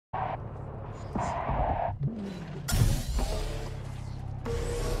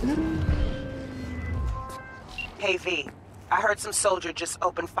Hey V, I heard some soldier just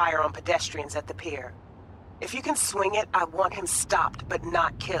opened fire on pedestrians at the pier. If you can swing it, I want him stopped but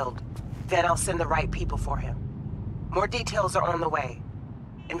not killed. Then I'll send the right people for him. More details are on the way.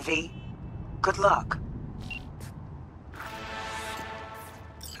 And V, good luck.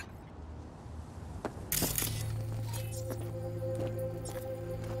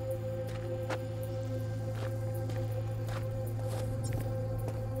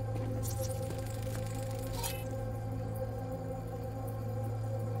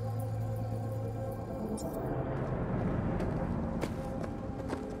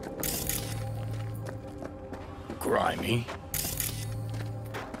 Grimy.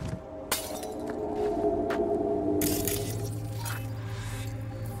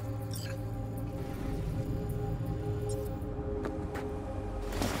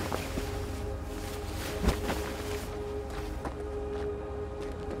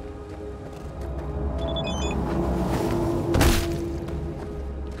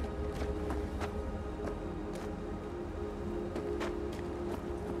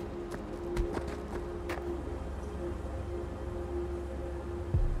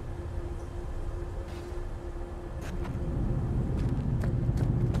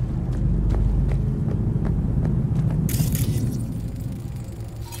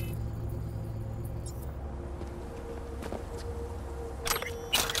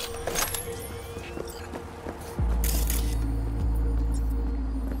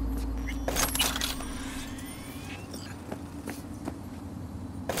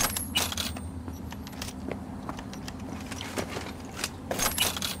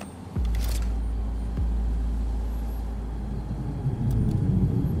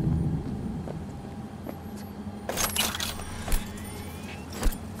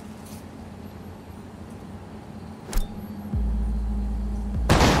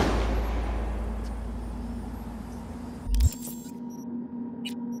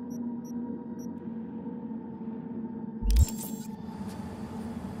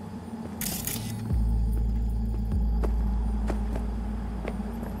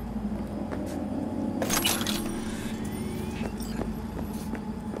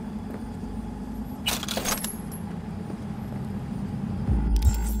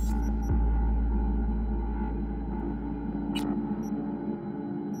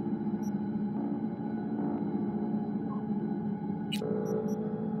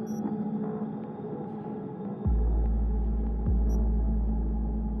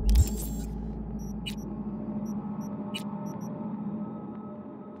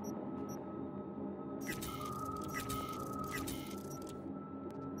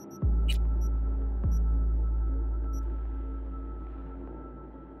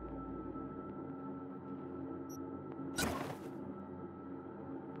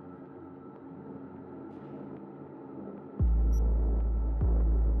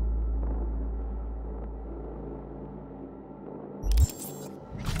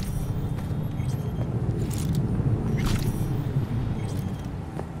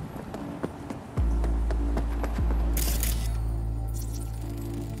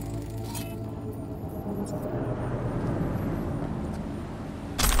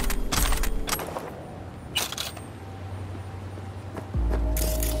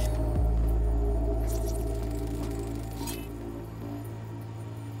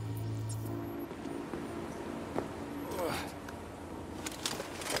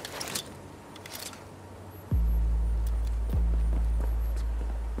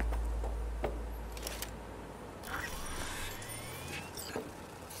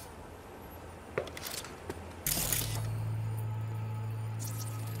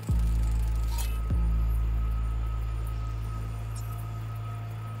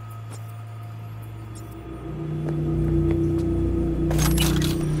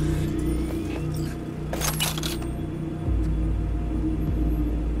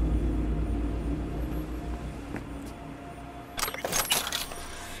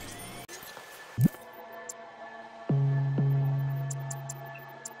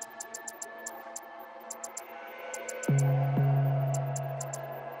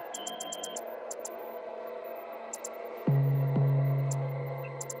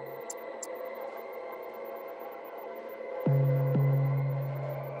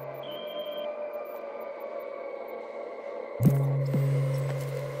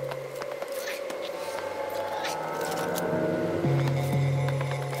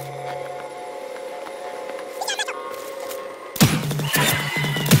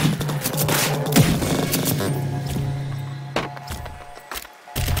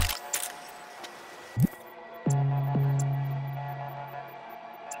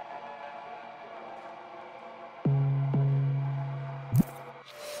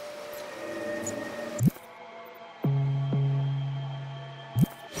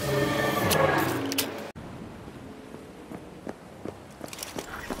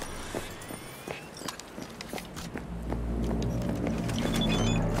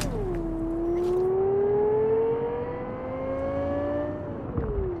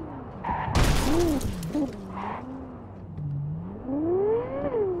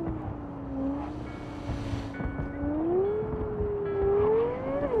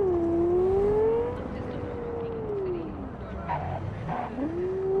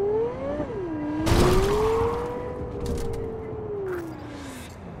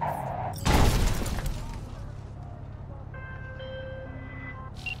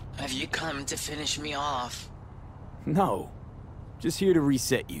 come to finish me off. No. Just here to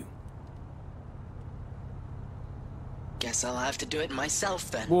reset you. Guess I'll have to do it myself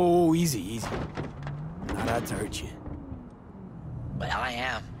then. Whoa, easy, easy. I'm not out to hurt you. But I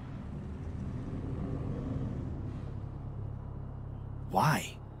am.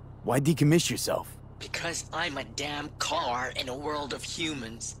 Why? Why decommiss yourself? Because I'm a damn car in a world of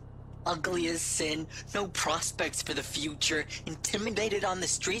humans. Ugly as sin, no prospects for the future, intimidated on the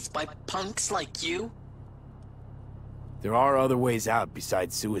streets by punks like you? There are other ways out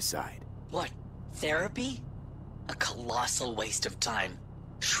besides suicide. What, therapy? A colossal waste of time.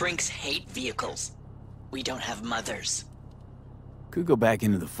 Shrinks hate vehicles. We don't have mothers. Could go back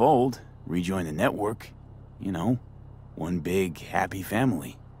into the fold, rejoin the network. You know, one big, happy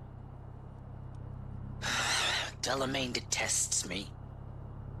family. Delamain detests me.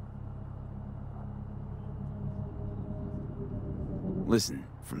 Listen,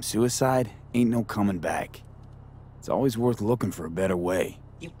 from suicide, ain't no coming back. It's always worth looking for a better way.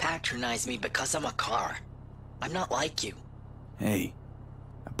 You patronize me because I'm a car. I'm not like you. Hey,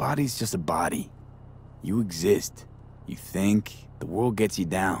 a body's just a body. You exist. You think, the world gets you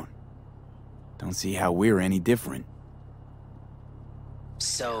down. Don't see how we're any different.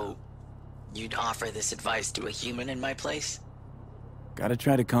 So, you'd offer this advice to a human in my place? Gotta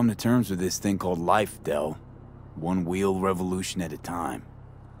try to come to terms with this thing called life, Del. One wheel revolution at a time.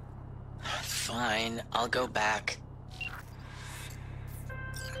 Fine, I'll go back.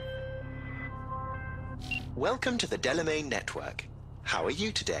 Welcome to the Delamain Network. How are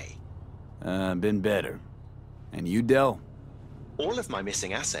you today? Been better. And you, Del? All of my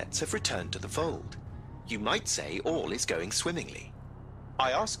missing assets have returned to the fold. You might say all is going swimmingly.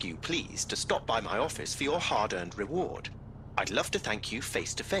 I ask you please to stop by my office for your hard-earned reward. I'd love to thank you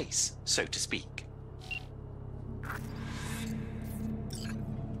face to face, so to speak.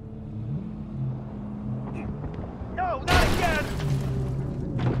 No, not again!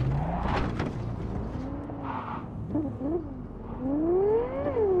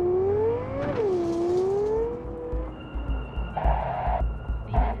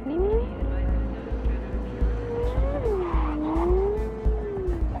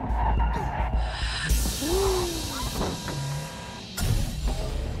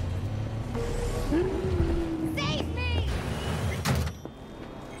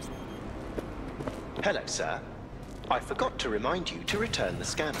 Hello, sir. I forgot to remind you to return the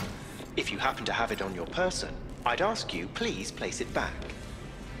scanner. If you happen to have it on your person, I'd ask you please place it back.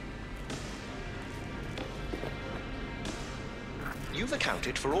 You've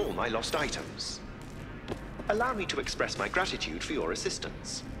accounted for all my lost items. Allow me to express my gratitude for your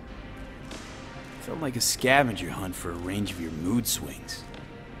assistance. Felt like a scavenger hunt for a range of your mood swings.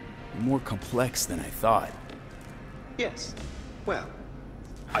 You're more complex than I thought. Yes. Well,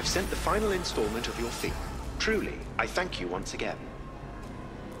 I've sent the final installment of your fee. Truly, I thank you once again.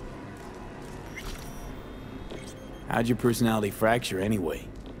 How'd your personality fracture anyway?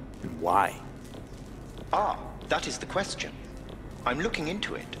 And why? Ah, that is the question. I'm looking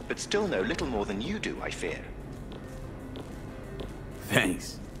into it, but still know little more than you do, I fear.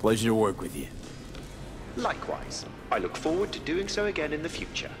 Thanks. Pleasure to work with you. Likewise. I look forward to doing so again in the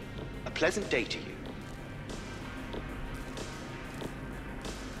future. A pleasant day to you.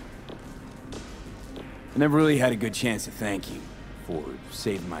 I never really had a good chance to thank you for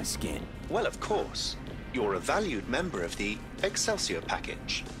saving my skin. Well, of course. You're a valued member of the Excelsior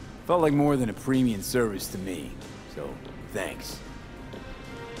package. Felt like more than a premium service to me, so thanks.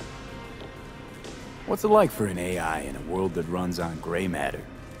 What's it like for an AI in a world that runs on gray matter?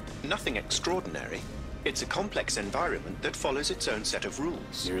 Nothing extraordinary. It's a complex environment that follows its own set of rules.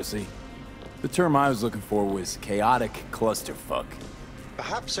 Seriously? The term I was looking for was chaotic clusterfuck.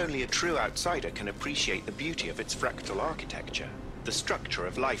 Perhaps only a true outsider can appreciate the beauty of its fractal architecture, the structure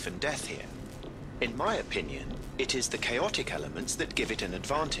of life and death here. In my opinion, it is the chaotic elements that give it an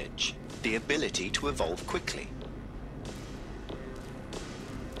advantage, the ability to evolve quickly.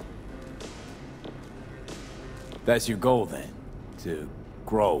 That's your goal then? To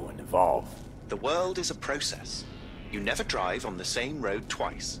grow and evolve? The world is a process. You never drive on the same road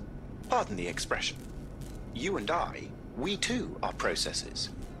twice. Pardon the expression. You and I, we too are processes.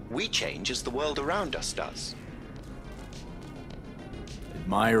 We change as the world around us does.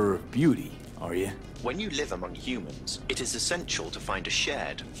 Admirer of beauty, are you? When you live among humans, it is essential to find a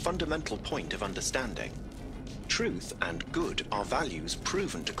shared, fundamental point of understanding. Truth and good are values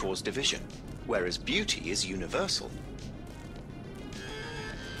proven to cause division, whereas beauty is universal.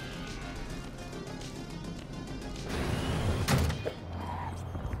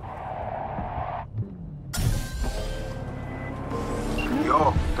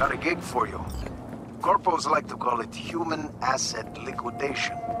 Yo, got a gig for you. Corpos like to call it human asset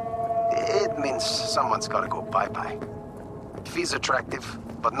liquidation. It means someone's gotta go bye-bye. Fee's attractive,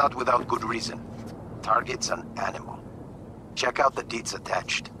 but not without good reason. Target's an animal. Check out the deeds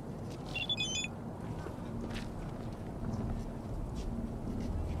attached.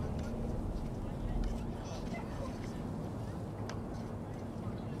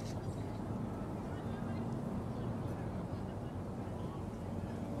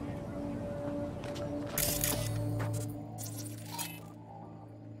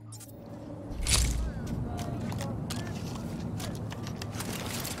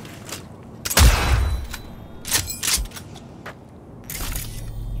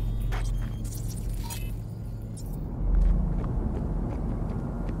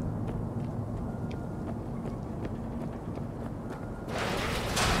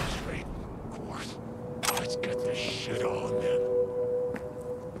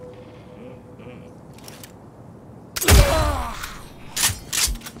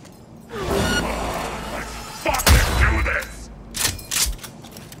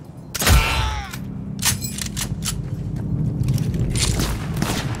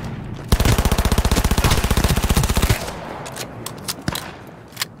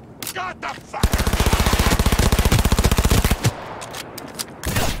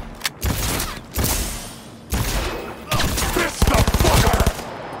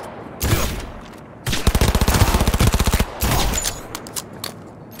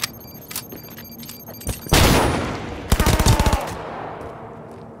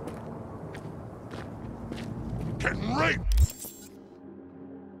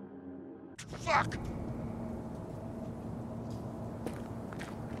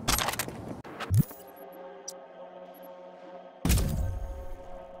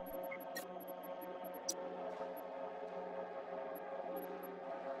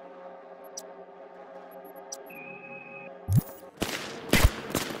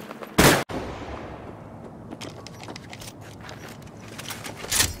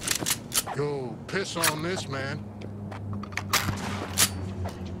 Yo, piss on this, man.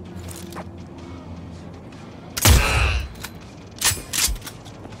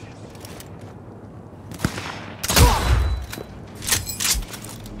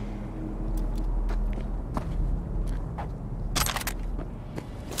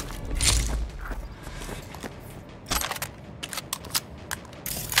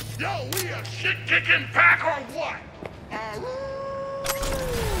 Yo, we a shit-kicking pack or what?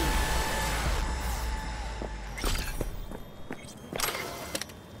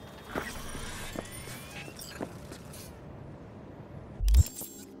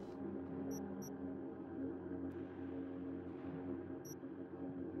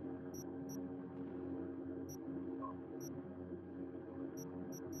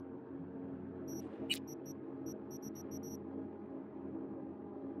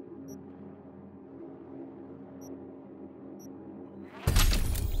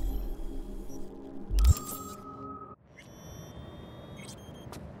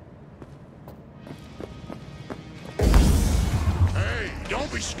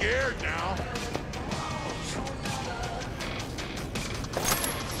 Don't be scared now.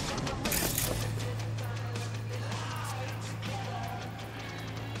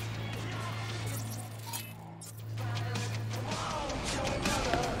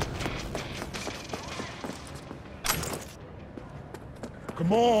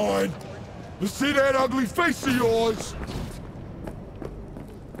 Come on! Let's see that ugly face of yours!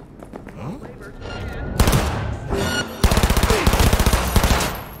 Huh?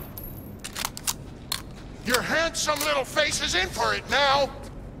 Your handsome little face is in for it now.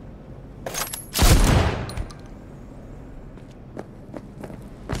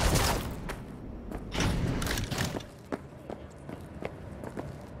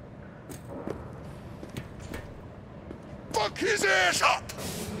 Fuck his ass up!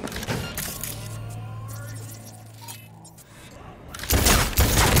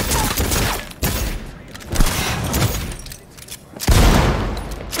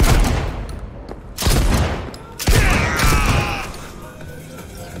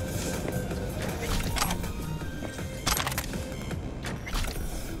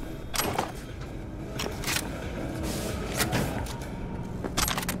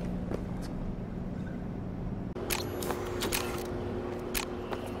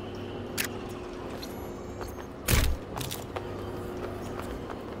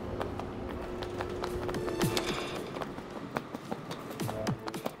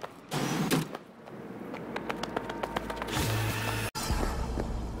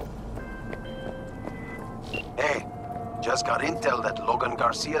 Just got intel that Logan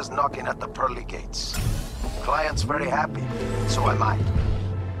Garcia's knocking at the pearly gates. Client's very happy, so am I.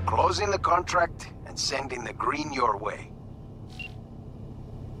 Closing the contract and sending the green your way.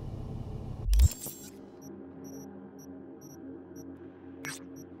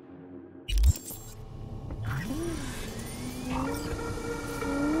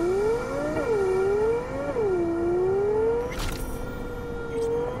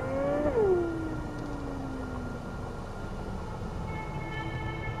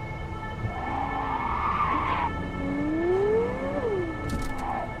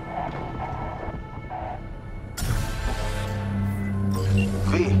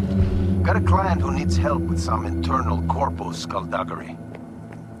 Got a client who needs help with some internal corpo skullduggery.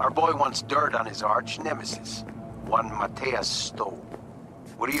 Our boy wants dirt on his arch nemesis, one Mateus Stowe.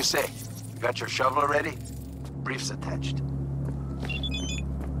 What do you say? You got your shovel ready? Briefs attached.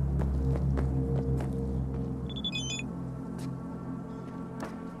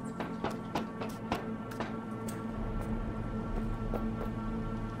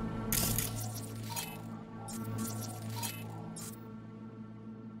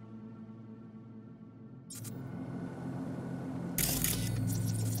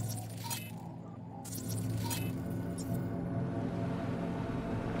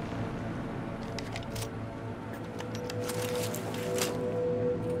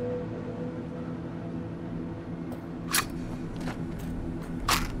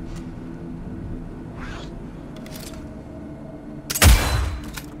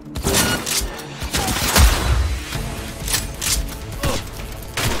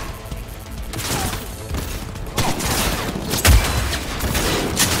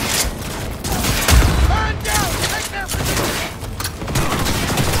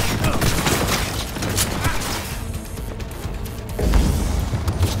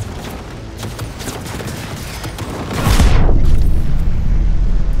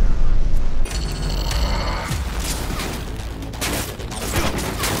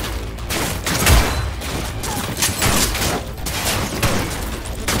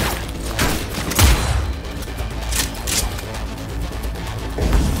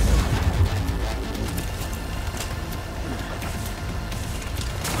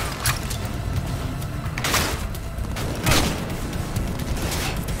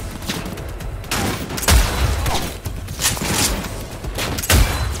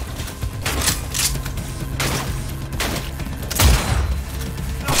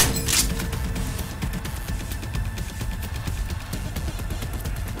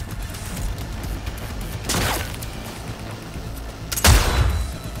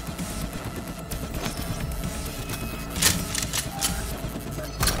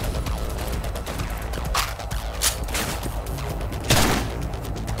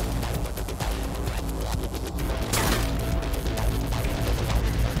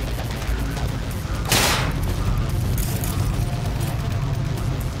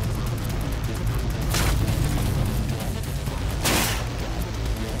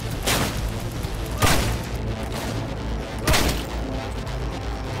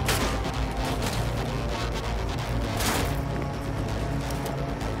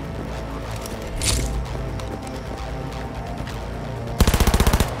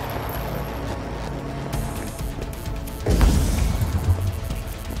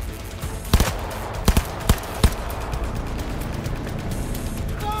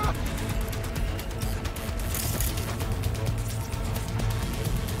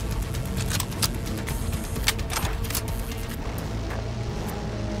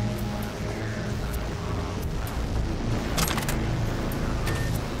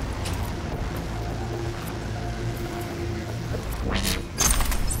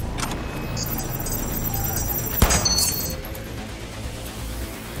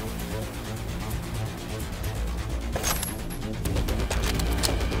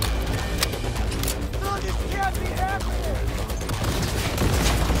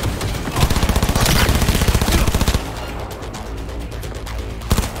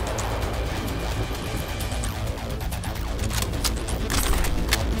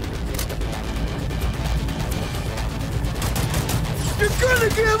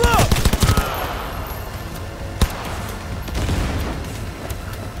 Give up!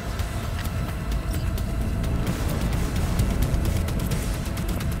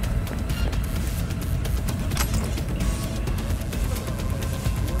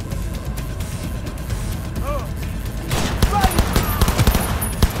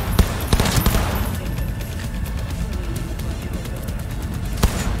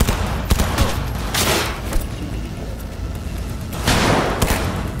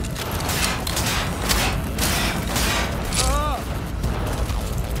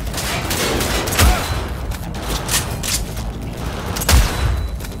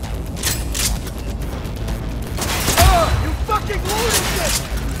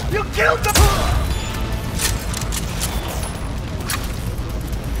 killed the...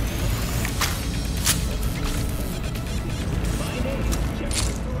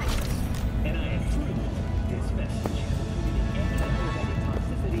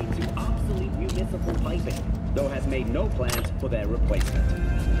 Though has made no plans for their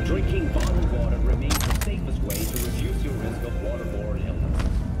replacement. Drinking bottled water remains the safest way to reduce your risk of waterborne illness.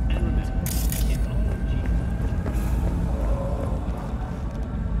 And remember, it's all cheap.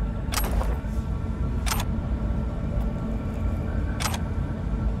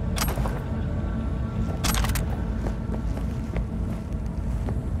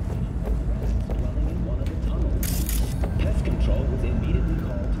 Dwelling in one of the tunnels. Pest control was immediately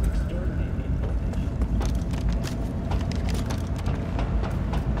called to exterminate the infestation.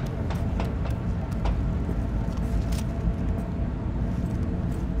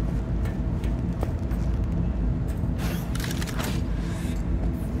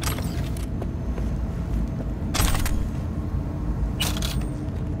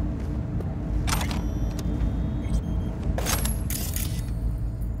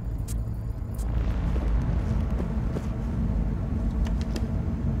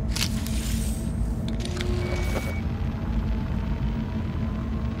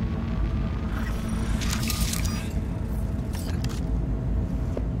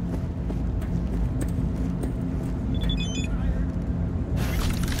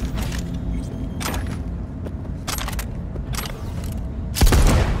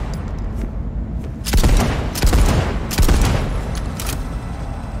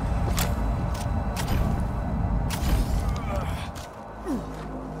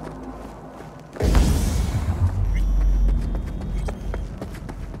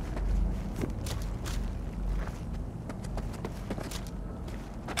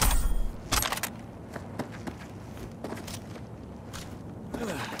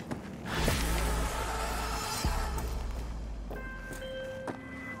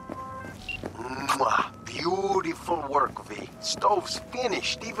 Beautiful work, V. Stove's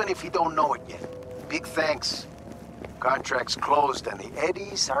finished, even if you don't know it yet. Big thanks. Contract's closed and the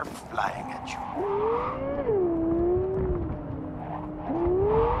eddies are flying at you.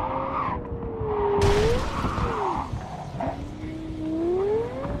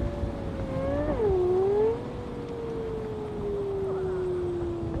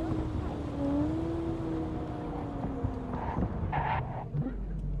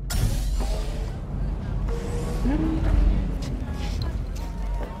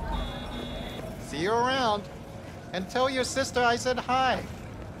 See you around. And tell your sister I said hi.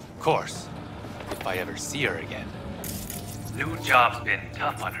 Of course. If I ever see her again. New job's been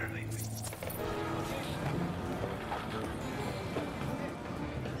tough on her lately.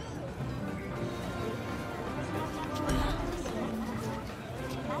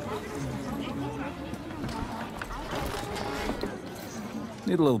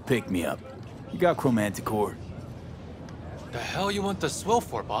 Need a little pick-me-up. You got chromanticore? The hell you want the swill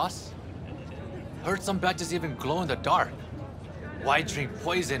for, boss? Heard some batches even glow in the dark. Why drink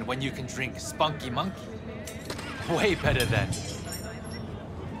poison when you can drink spunky monkey? Way better than...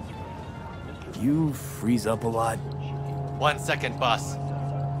 You freeze up a lot? 1 second, boss.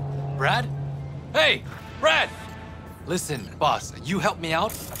 Brad? Hey, Brad! Listen, boss, you help me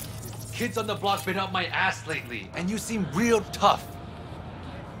out? Kids on the block been up my ass lately, and you seem real tough.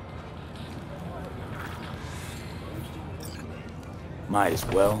 Might as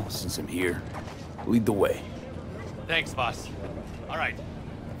well, since I'm here. Lead the way. Thanks, boss. All right,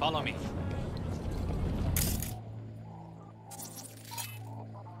 follow me.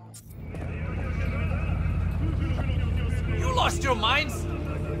 You lost your minds?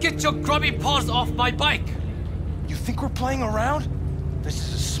 Get your grubby paws off my bike! You think we're playing around? This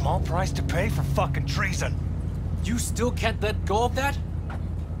is a small price to pay for fucking treason. You still can't let go of that?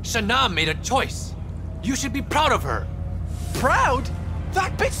 Shana made a choice. You should be proud of her. Proud?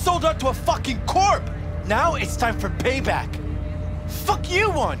 That bitch sold out to a fucking corp! Now it's time for payback. Fuck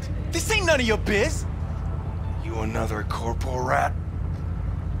you want? This ain't none of your biz. You another corporal rat?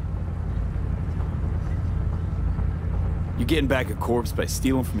 You getting back a corpse by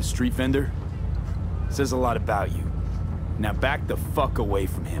stealing from a street vendor? Says a lot about you. Now back the fuck away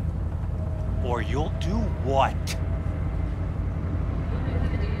from him. Or you'll do what?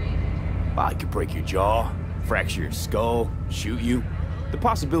 I could break your jaw, fracture your skull, shoot you. The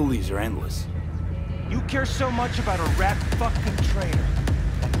possibilities are endless. You care so much about a rat fucking traitor,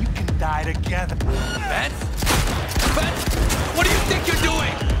 and you can die together. Vance? Vance? What do you think you're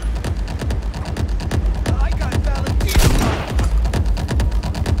doing? I got Valentino.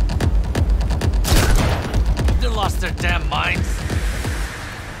 They lost their damn minds.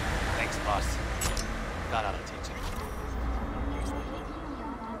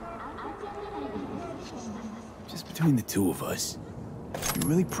 between the two of us, you're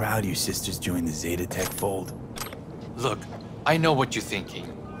really proud your sisters joined the Zeta Tech fold? Look, I know what you're thinking.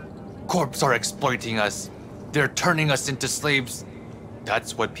 Corps are exploiting us. They're turning us into slaves.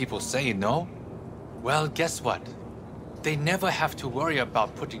 That's what people say, no? Well, guess what? They never have to worry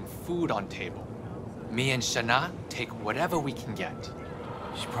about putting food on table. Me and Shana take whatever we can get.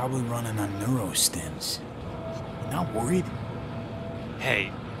 She's probably running on neurostims. You not worried?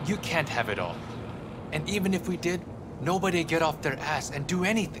 Hey, you can't have it all. And even if we did, nobody'd get off their ass and do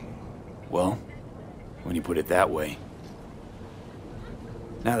anything. Well, when you put it that way.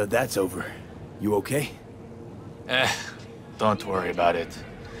 Now that that's over, you okay? Don't worry about it.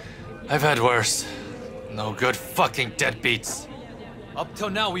 I've had worse. No good fucking deadbeats. Up till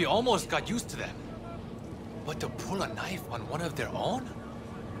now, we almost got used to them. But to pull a knife on one of their own?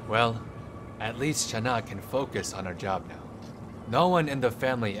 Well, at least Shana can focus on her job now. No one in the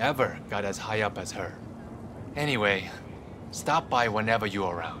family ever got as high up as her. Anyway, stop by whenever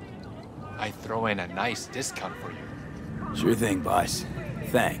you're around. I throw in a nice discount for you. Sure thing, boss.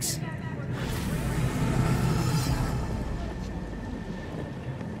 Thanks.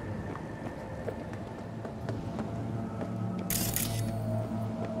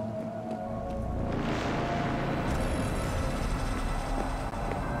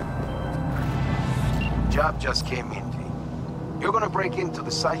 Job just came in, V. You're gonna break into the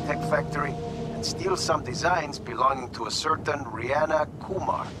SciTech factory and steal some designs belonging to a certain Rihanna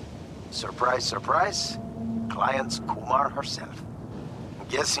Kumar. Surprise, surprise. Client's Kumar herself. I'm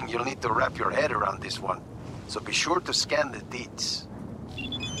guessing you'll need to wrap your head around this one, so be sure to scan the deeds.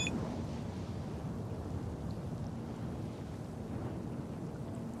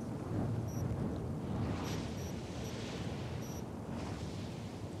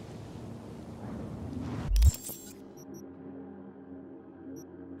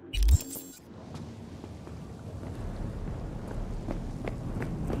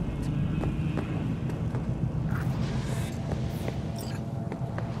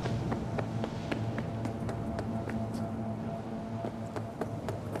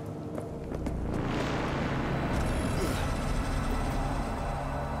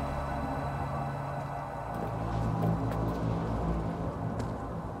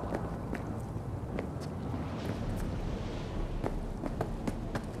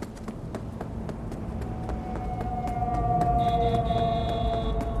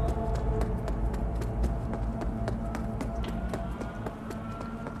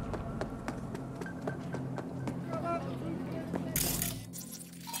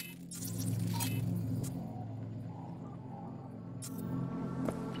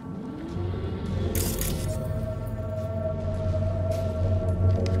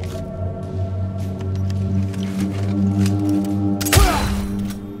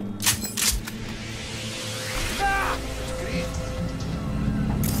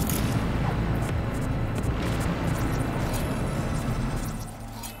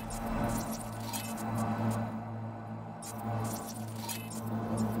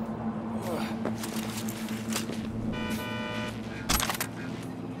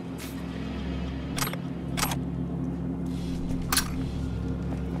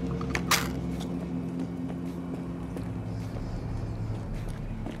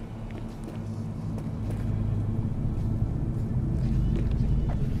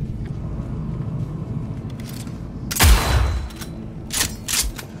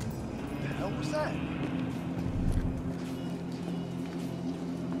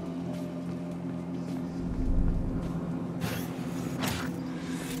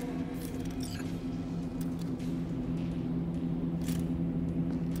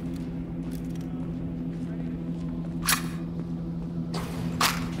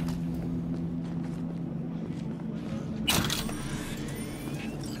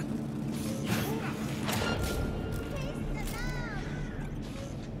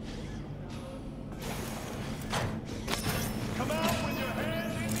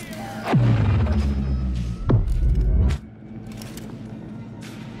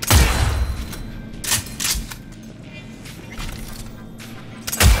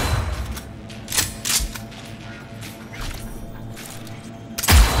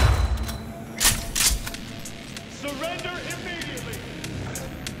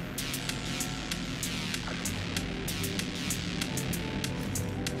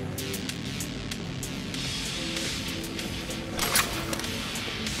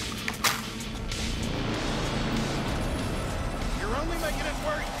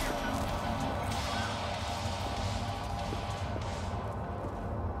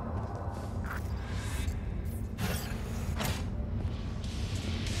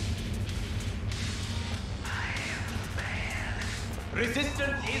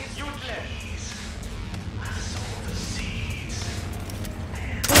 Resistance is useless.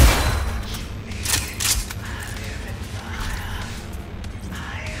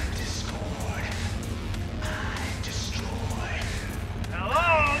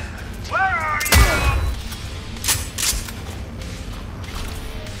 Hello? Where are you?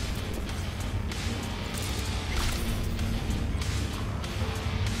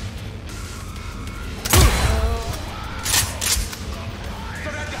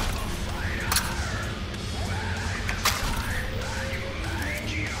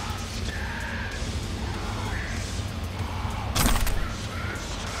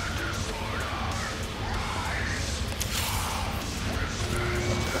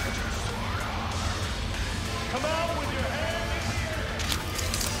 Come out with your hands in the air!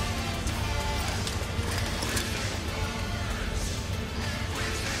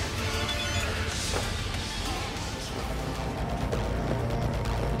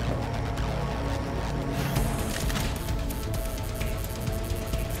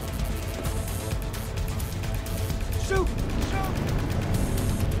 Shoot!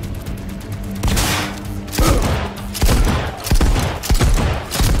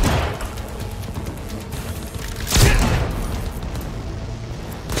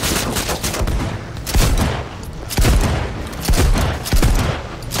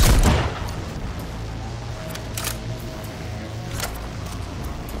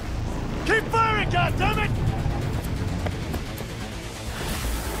 Keep firing, goddammit!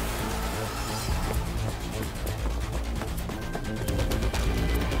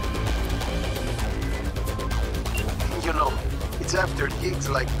 You know, it's after gigs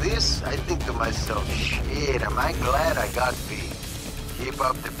like this, I think to myself, shit, am I glad I got paid. Keep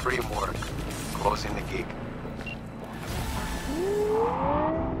up the prim work. Closing the gig.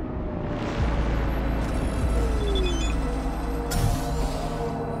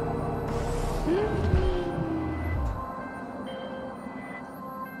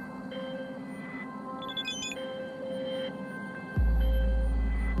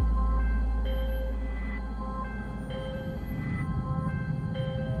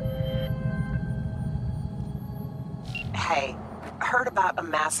 Hey, heard about a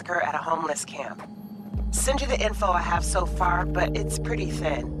massacre at a homeless camp. Send you the info I have so far, but it's pretty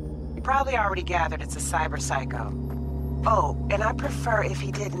thin. You probably already gathered it's a cyber psycho. Oh, and I prefer if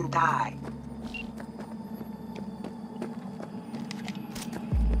he didn't die.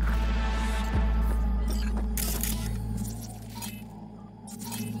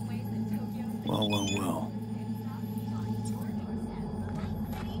 Well.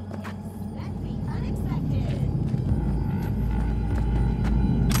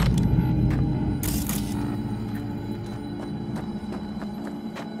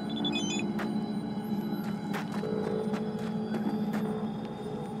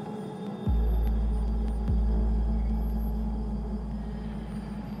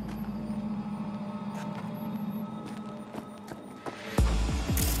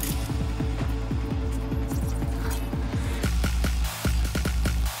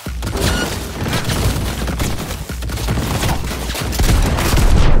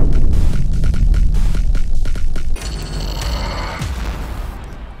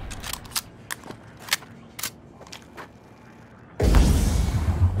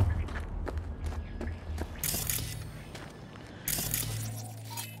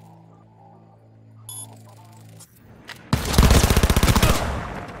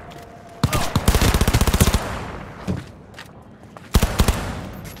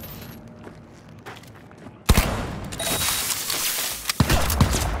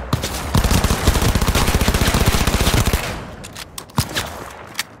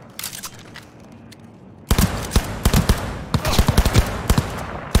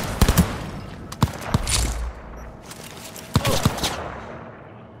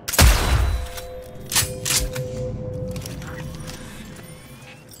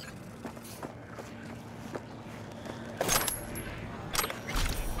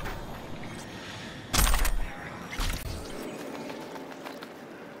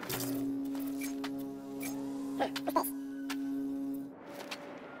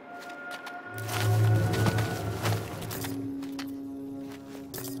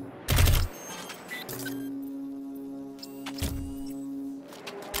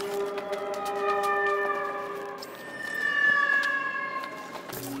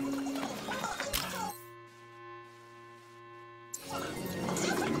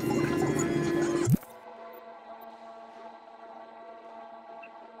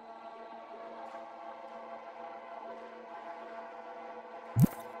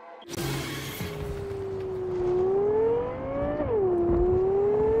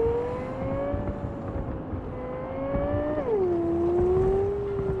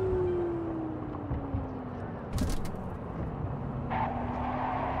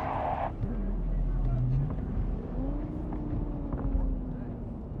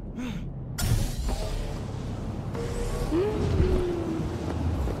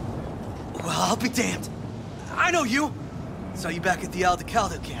 be damned. I know you. Saw you back at the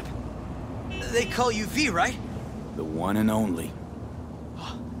Aldecaldo camp. They call you V, right? The one and only.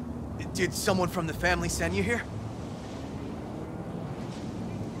 Did someone from the family send you here?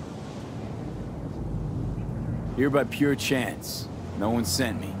 Here by pure chance. No one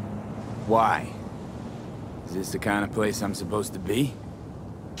sent me. Why? Is this the kind of place I'm supposed to be?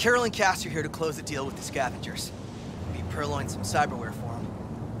 Carol and Cass are here to close the deal with the scavengers. We purloined some cyberware for them.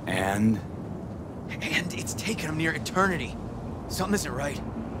 And? And it's taken them near eternity. Something isn't right.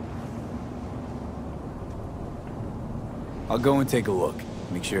 I'll go and take a look.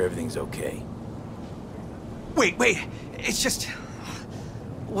 Make sure everything's okay. Wait. It's just...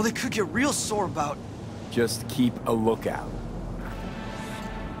 Well, they could get real sore about... Just keep a lookout.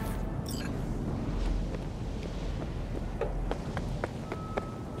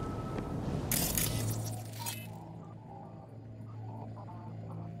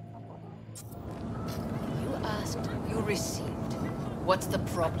 You asked, you received. What's the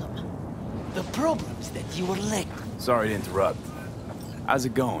problem? The problem's that you were late. Sorry to interrupt. How's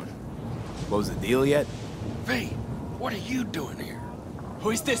it going? Close the deal yet? V, what are you doing here? Who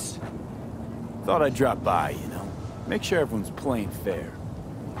is this? Thought I'd drop by, you know. Make sure everyone's playing fair.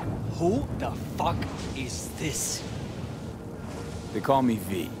 Who the fuck is this? They call me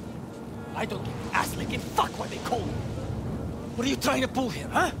V. I don't give an ass-licking fuck what they call me. What are you trying to pull here,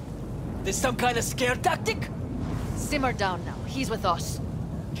 huh? This some kind of scare tactic? Simmer down now. He's with us.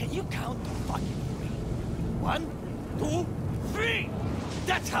 Can you count to fucking 3? 1, 2, 3!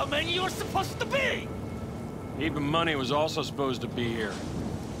 That's how many you're supposed to be! Even money was also supposed to be here.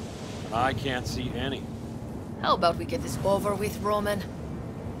 I can't see any. How about we get this over with, Roman?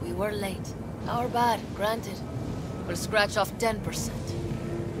 We were late. Our bad, granted. We'll scratch off 10%.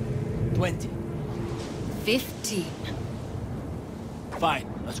 20. 15. Fine,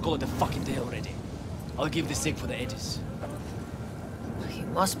 let's call it a fucking day already. I'll give the sig for the edges. You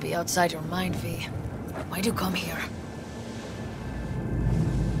must be outside your mind, V. Why'd you come here?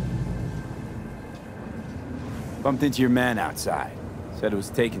 Bumped into your man outside. Said it was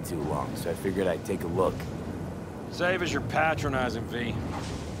taking too long, so I figured I'd take a look. Save as you're patronizing, V.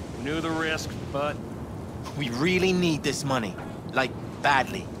 Knew the risk, but... We really need this money. Like,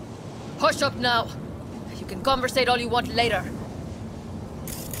 badly. Hush up now. You can conversate all you want later.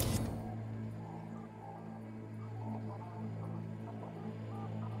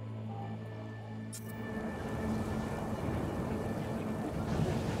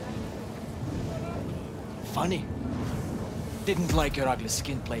 Funny. Didn't like your ugly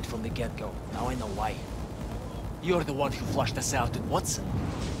skin plate from the get-go. Now I know why. You're the one who flushed us out with Watson.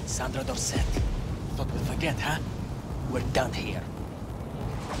 Sandra Dorset. Thought we'd forget, huh? We're done here.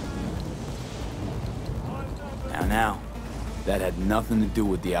 Now. That had nothing to do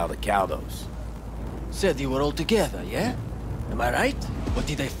with the Aldecaldos. Said you were all together, yeah? Am I right? Or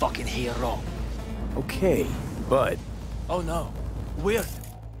did I fucking hear wrong? Okay, but... Oh no. Weird.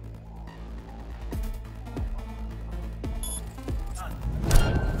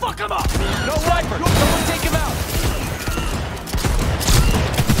 Fuck him up! No Viper! Someone take him out!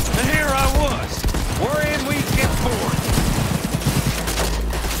 And here I was, worrying we'd get bored.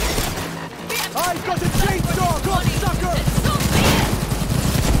 I got a chainsaw, cocksucker!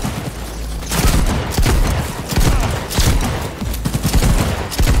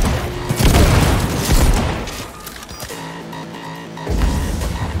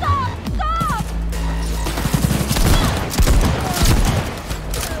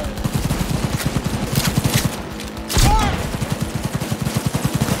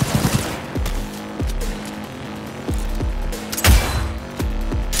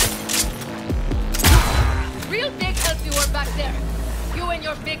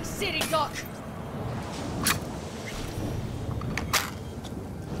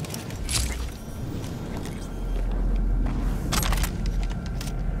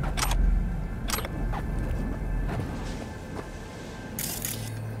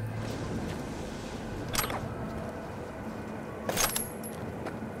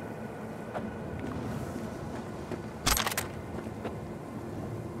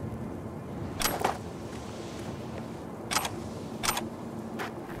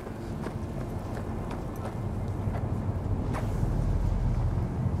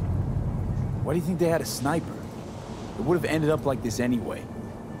 Why do you think they had a sniper? It would have ended up like this anyway.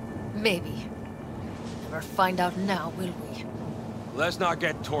 Maybe. Never find out now, will we? Let's not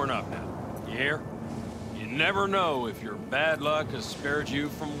get torn up now. You hear? You never know if your bad luck has spared you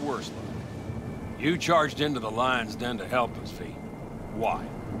from worse luck. You charged into the lion's den to help us, V. Why?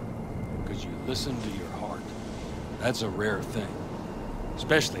 Because you listened to your heart. That's a rare thing.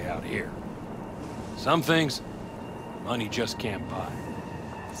 Especially out here. Some things, money just can't buy.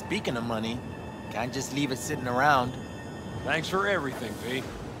 Speaking of money, can't just leave it sitting around. Thanks for everything, V.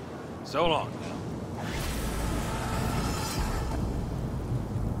 So long now.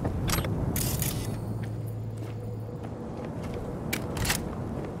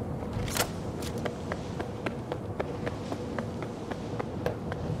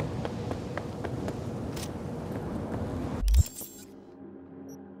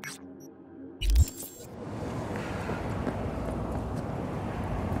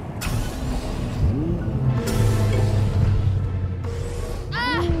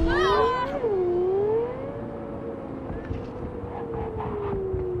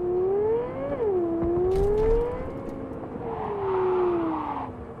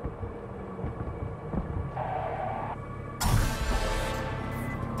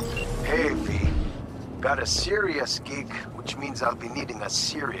 Hey, V. Got a serious gig, which means I'll be needing a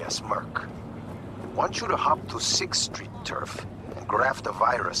serious merc. Want you to hop to 6th Street turf and graft a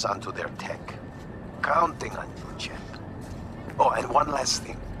virus onto their tech. Counting on you, champ. Oh, and one last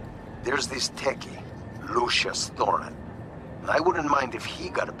thing. There's this techie, Lucius Thorin. I wouldn't mind if he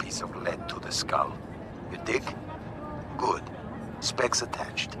got a piece of lead to the skull. You dig? Good. Specs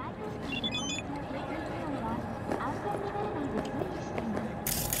attached.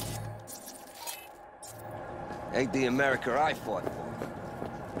 Ain't the America I fought for.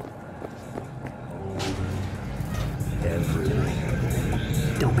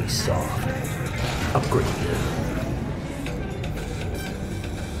 Everything. Don't be soft. Upgrade now.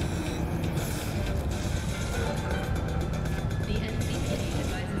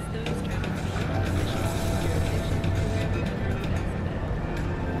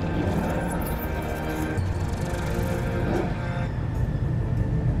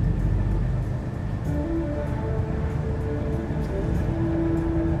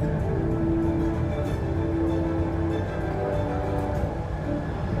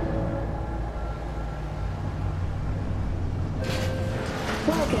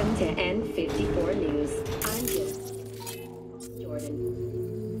 Welcome to N54 News. I'm Jordan.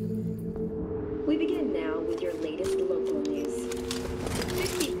 We begin now with your latest local news.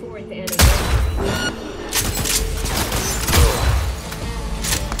 54th anniversary.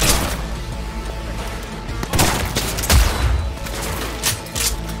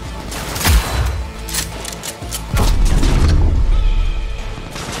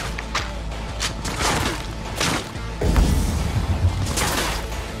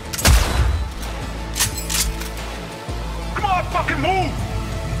 Fucking move!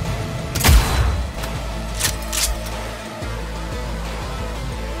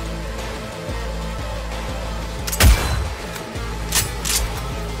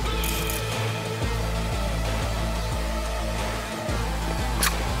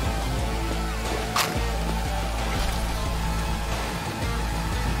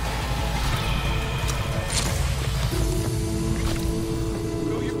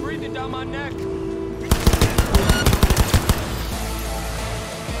 Feel you breathing down my neck.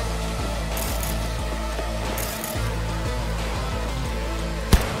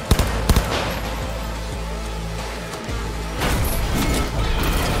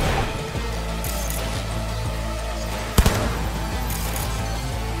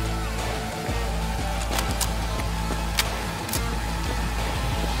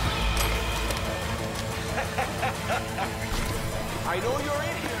 I know you're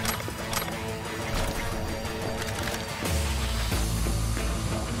in here.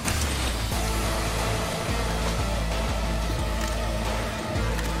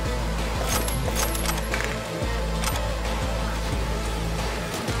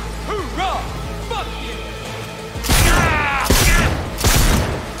 Hoorah! Fuck you!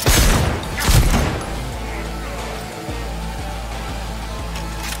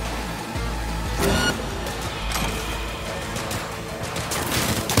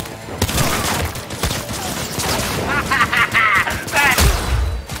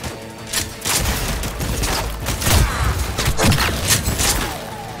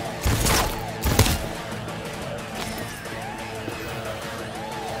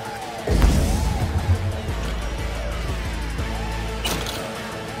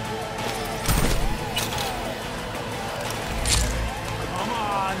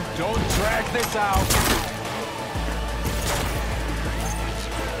 Don't drag this out.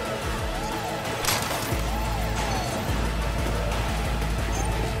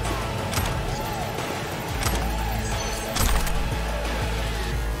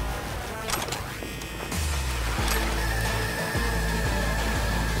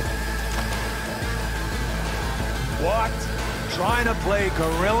 What? Trying to play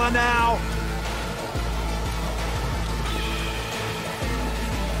gorilla now?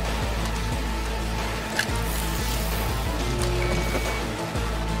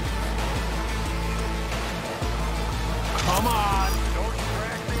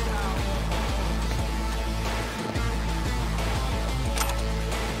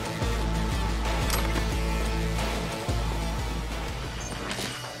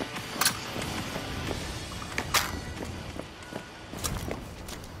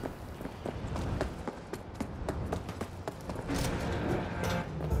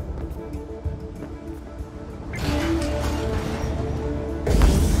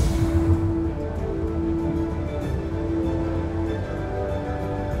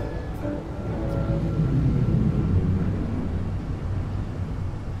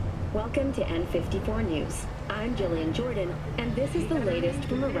 Welcome to N54 News. I'm Jillian Jordan, and this is the latest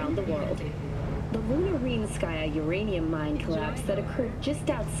from around the world. The Lunarinskaya uranium mine collapse that occurred just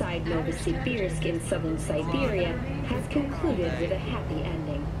outside Novosibirsk in southern Siberia has concluded with a happy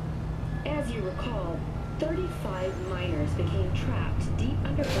ending. As you recall, 35 miners became trapped deep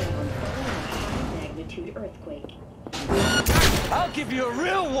underground following a high-magnitude earthquake. I'll give you a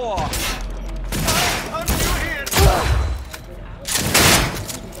real walk!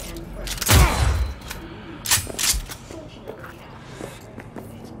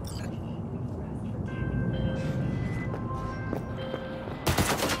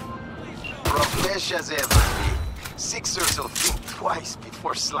 Profesh as ever. Sixers will think twice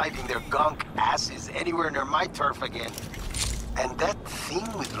before sliding their gunk asses anywhere near my turf again. And that thing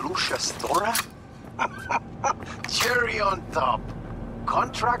with Lucia Stora? Cherry on top.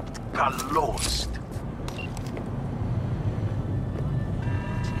 Contract closed.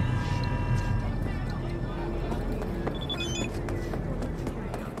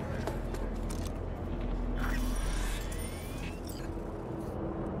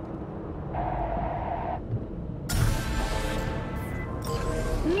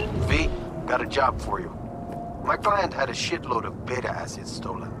 V, got a job for you. My client had a shitload of beta acid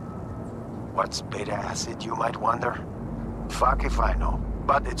stolen. What's beta acid, you might wonder? Fuck if I know,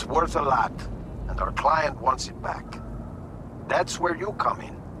 but it's worth a lot, and our client wants it back. That's where you come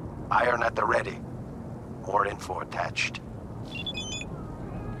in. Iron at the ready. More info attached.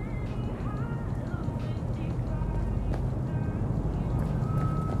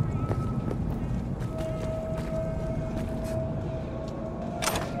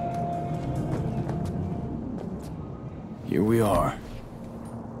 Here we are.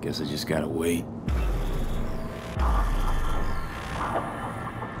 Guess I just gotta wait.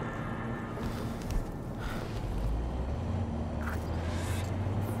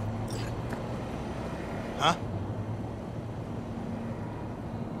 Huh?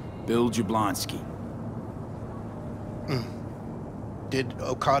 Bill Jablonski. Did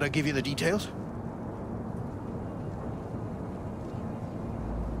Okada give you the details?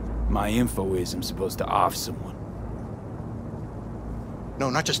 My info is I'm supposed to off someone. No,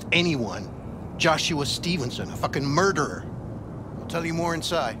 not just anyone. Joshua Stevenson, a fucking murderer. I'll tell you more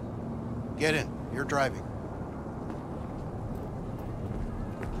inside. Get in. You're driving.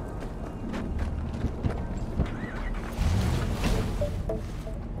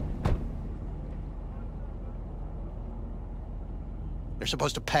 They're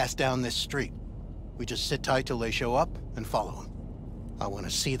supposed to pass down this street. We just sit tight till they show up and follow them. I want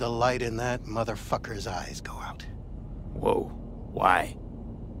to see the light in that motherfucker's eyes go out. Whoa. Why?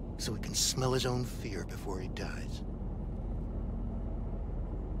 So he can smell his own fear before he dies.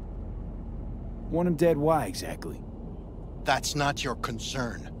 Want him dead, why exactly? That's not your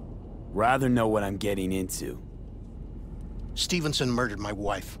concern. Rather know what I'm getting into. Stevenson murdered my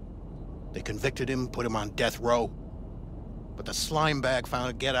wife. They convicted him, put him on death row. But the slime bag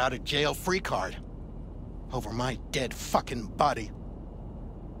found a get-out-of-jail-free card. Over my dead fucking body.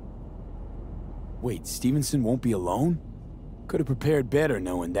 Wait, Stevenson won't be alone? Could have prepared better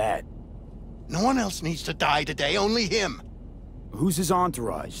knowing that. No one else needs to die today, only him. Who's his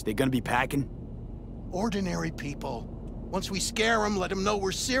entourage? They gonna be packing? Ordinary people. Once we scare them, let them know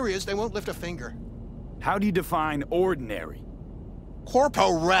we're serious, they won't lift a finger. How do you define ordinary?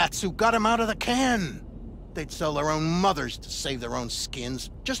 Corpo rats who got him out of the can. They'd sell their own mothers to save their own skins.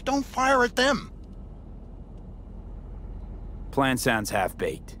 Just don't fire at them. Plan sounds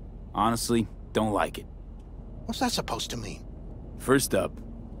half-baked. Honestly, don't like it. What's that supposed to mean? First up,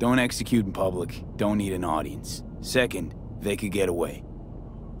 don't execute in public, don't need an audience. Second, they could get away.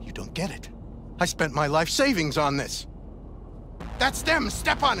 You don't get it. I spent my life savings on this. That's them,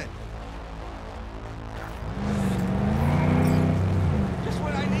 step on it! Just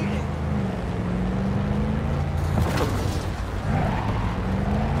what I needed.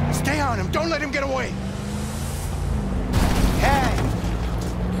 Stay on him, don't let him get away! Hey!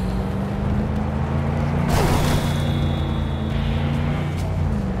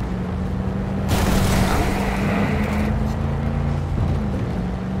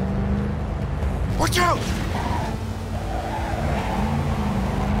 Watch out!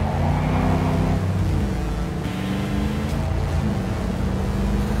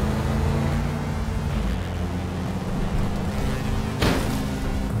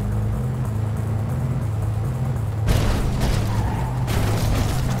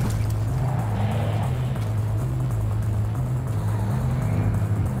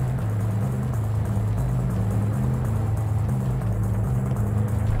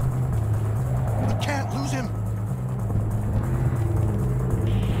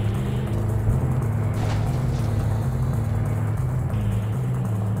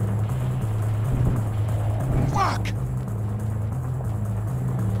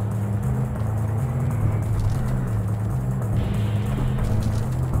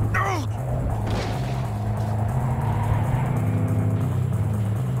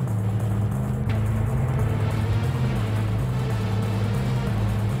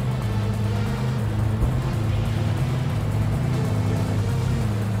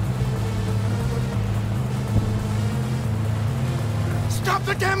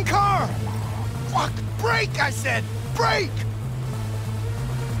 goddamn car! Fuck! Brake, I said! Brake!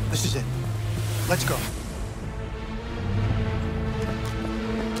 This is it. Let's go.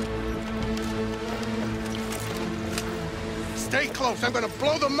 Stay close. I'm gonna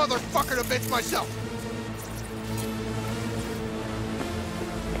blow the motherfucker to bits myself.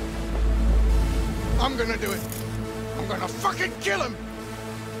 I'm gonna do it. I'm gonna fucking kill him!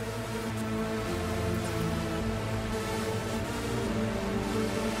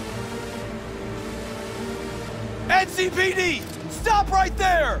 NCPD! Stop right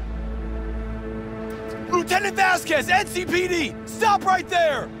there! Lieutenant Vasquez, NCPD! Stop right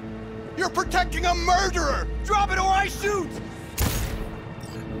there! You're protecting a murderer! Drop it or I shoot!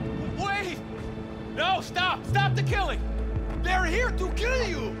 Wait! No, stop! Stop the killing! They're here to kill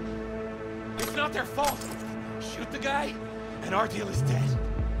you! It's not their fault. Shoot the guy, and our deal is dead.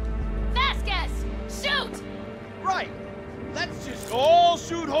 Vasquez! Shoot! Right! Let's just all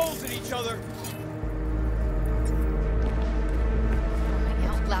shoot holes in each other.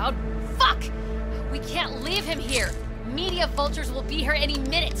 Out loud. Fuck! We can't leave him here. Media vultures will be here any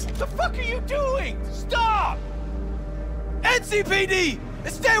minute. The fuck are you doing? Stop! NCPD!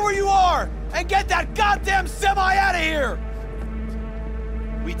 Stay where you are! And get that goddamn semi out of here!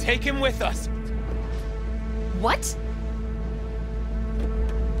 We take him with us. What?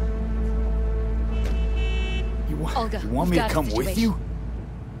 Olga, you want me to come with you?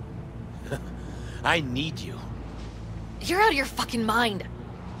 I need you. You're out of your fucking mind.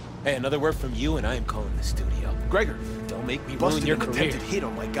 Hey, another word from you and I am calling the studio. Gregor, don't make me busted ruin your an career. attempted hit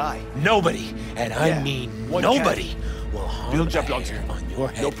on my guy. Nobody, and I mean nobody, will harm Bill a jumped hair on your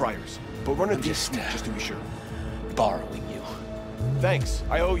head. No priors, but run it just just to be sure. Borrowing you. Thanks,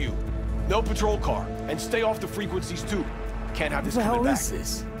 I owe you. No patrol car, and stay off the frequencies too. Can't have this coming back. What the hell is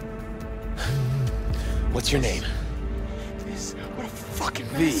this? What's your name? What a fucking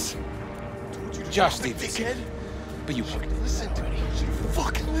V. mess. Josh Stevenson. But you worked in this already.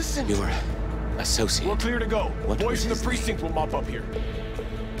 Fucking listen. You were associate. We're clear to go. What Boys was from the his precinct will mop up here.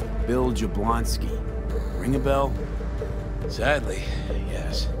 Bill Jablonski. Ring a bell? Sadly,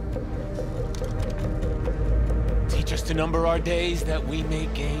 yes. Teach us to number our days that we may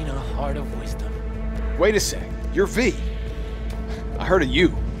gain a heart of wisdom. Wait a sec. You're V. I heard of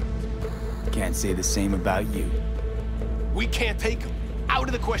you. Can't say the same about you. We can't take him. Out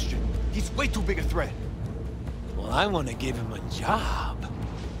of the question. He's way too big a threat. Well, I want to give him a job.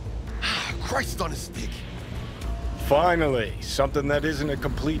 Christ on a stick. Finally, something that isn't a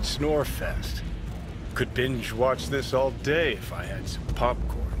complete snore fest. Could binge watch this all day if I had some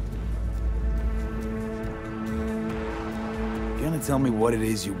popcorn. You gonna tell me what it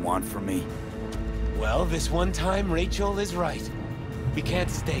is you want from me? Well, this one time Rachel is right. We can't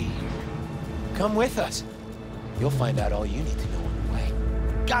stay here. Come with us. You'll find out all you need to know on the way.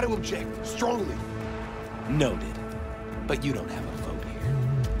 Gotta object. Strongly. Noted. But you don't have a vote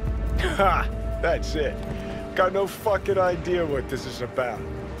here. Ha! That's it. Got no fucking idea what this is about.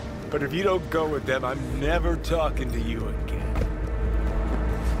 But if you don't go with them, I'm never talking to you again.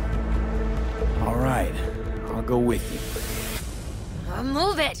 All right. I'll go with you.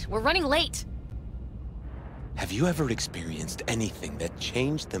 Move it! We're running late. Have you ever experienced anything that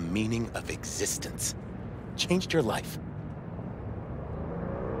changed the meaning of existence? Changed your life?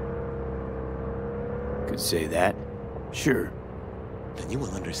 Could say that. Sure. Then you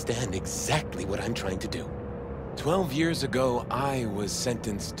will understand exactly what I'm trying to do. 12 years ago, I was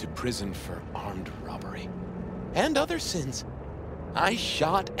sentenced to prison for armed robbery. And other sins. I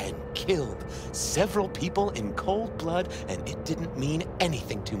shot and killed several people in cold blood, and it didn't mean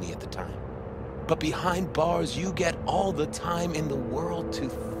anything to me at the time. But behind bars, you get all the time in the world to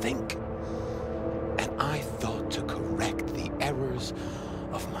think. And I thought to correct the errors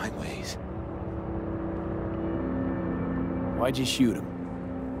of my ways. Why'd you shoot him?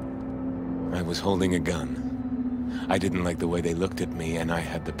 I was holding a gun. I didn't like the way they looked at me, and I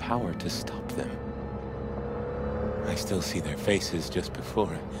had the power to stop them. I still see their faces just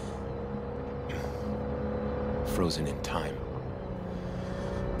before. Frozen in time.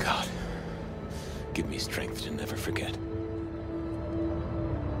 God, give me strength to never forget.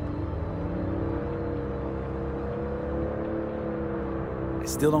 I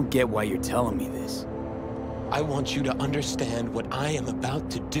still don't get why you're telling me this. I want you to understand what I am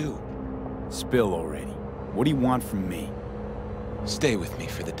about to do. Spill already. What do you want from me? Stay with me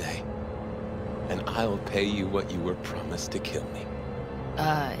for the day, and I'll pay you what you were promised to kill me.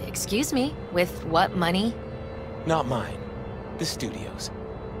 Excuse me? With what money? Not mine. The studio's.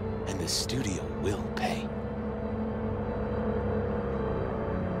 And the studio will pay.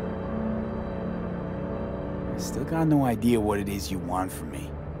 Still got no idea what it is you want from me.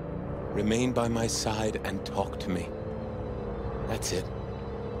 Remain by my side and talk to me. That's it.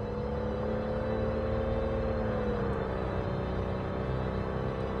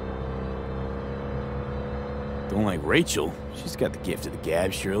 Don't like Rachel. She's got the gift of the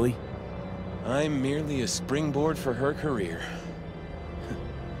gab, surely. I'm merely a springboard for her career.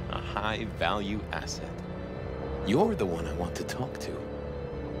 A high-value asset. You're the one I want to talk to.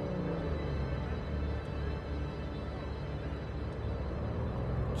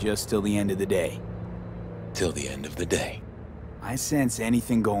 Just till the end of the day. Till the end of the day. I sense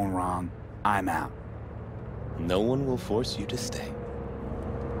anything going wrong, I'm out. No one will force you to stay.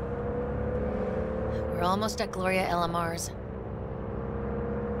 We're almost at Gloria LMR's.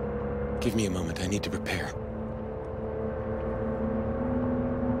 Give me a moment, I need to prepare.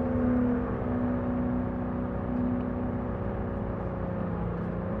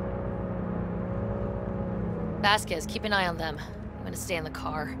 Vasquez, keep an eye on them. I'm gonna stay in the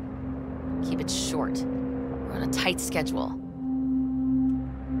car. Keep it short. We're on a tight schedule.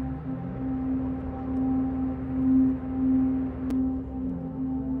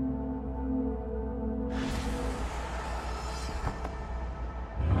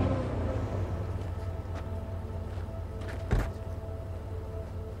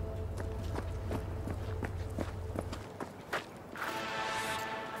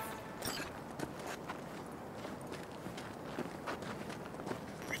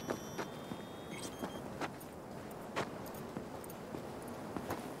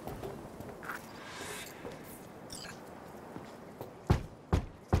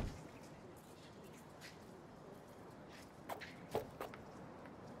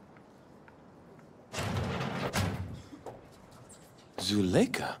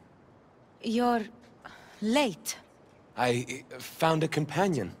 Zuleika? You're late. I found a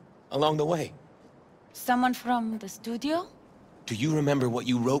companion along the way. Someone from the studio? Do you remember what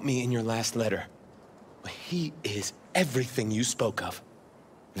you wrote me in your last letter? He is everything you spoke of.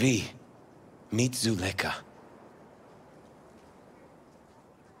 V, meet Zuleika.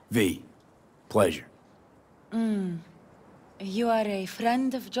 V, pleasure. You are a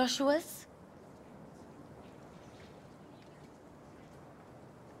friend of Joshua's?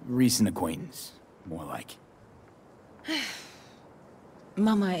 Recent acquaintance, more like.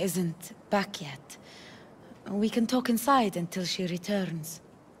 Mama isn't back yet. We can talk inside until she returns.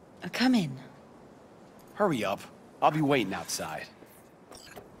 Come in. Hurry up. I'll be waiting outside.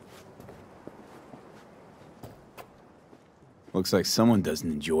 Looks like someone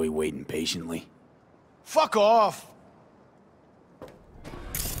doesn't enjoy waiting patiently. Fuck off!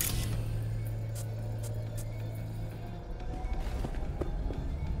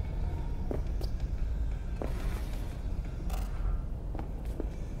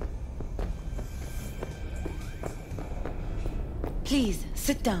 Please,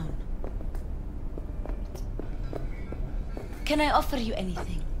 sit down. Can I offer you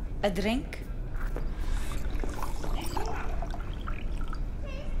anything? A drink?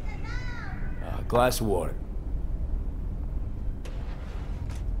 A glass of water.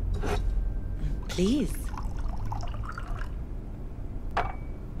 Please.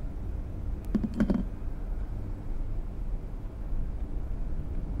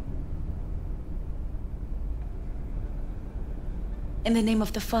 In the name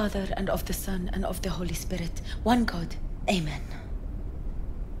of the Father, and of the Son, and of the Holy Spirit, one God. Amen.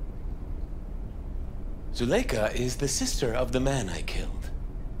 Zuleika is the sister of the man I killed.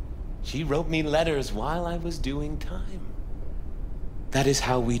 She wrote me letters while I was doing time. That is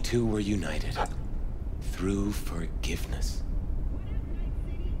how we two were united. Through forgiveness.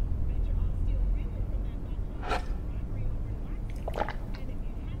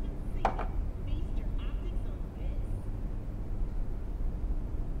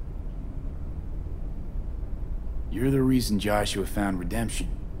 You're the reason Joshua found redemption.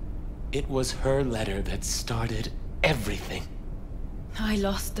 It was her letter that started everything. I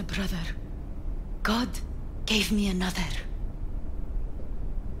lost a brother. God gave me another.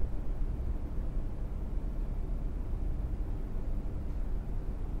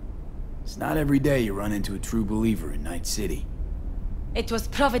 It's not every day you run into a true believer in Night City. It was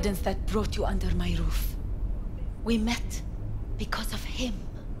Providence that brought you under my roof. We met because of him.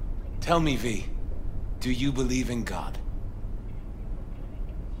 Tell me, V, do you believe in God?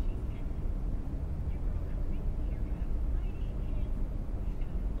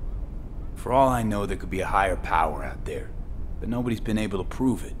 For all I know, there could be a higher power out there, but nobody's been able to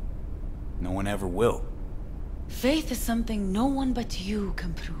prove it. No one ever will. Faith is something no one but you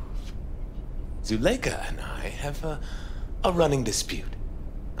can prove. Zuleika and I have a running dispute.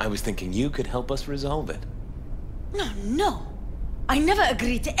 I was thinking you could help us resolve it. No. I never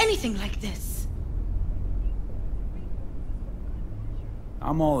agreed to anything like this.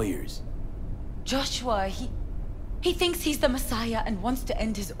 I'm all ears. Joshua, he thinks he's the Messiah and wants to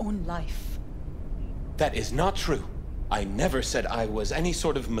end his own life. That is not true. I never said I was any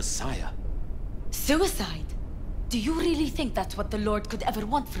sort of Messiah. Suicide? Do you really think that's what the Lord could ever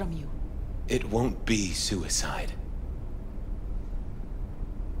want from you? It won't be suicide.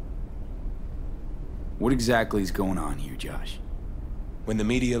 What exactly is going on here, Josh? When the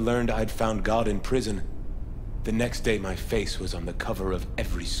media learned I'd found God in prison, the next day my face was on the cover of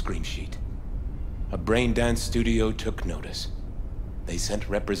every screen sheet. A brain dance studio took notice. They sent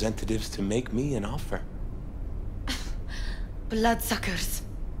representatives to make me an offer. Bloodsuckers.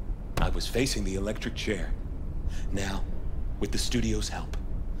 I was facing the electric chair. Now, with the studio's help,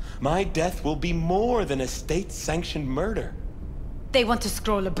 my death will be more than a state-sanctioned murder. They want to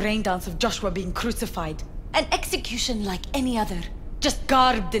scroll a brain dance of Joshua being crucified. An execution like any other, just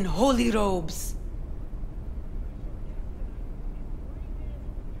garbed in holy robes.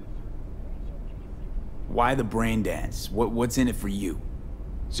 Why the brain dance? What's in it for you?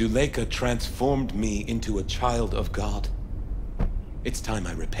 Zuleika transformed me into a child of God. It's time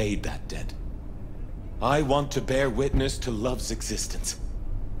I repaid that debt. I want to bear witness to love's existence,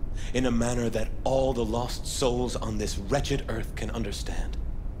 in a manner that all the lost souls on this wretched earth can understand.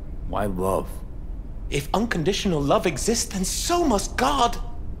 Why love? If unconditional love exists, then so must God.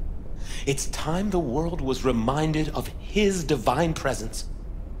 It's time the world was reminded of His divine presence.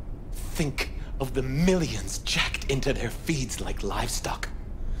 Think of the millions jacked into their feeds like livestock.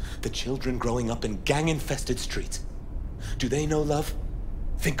 The children growing up in gang-infested streets. Do they know love?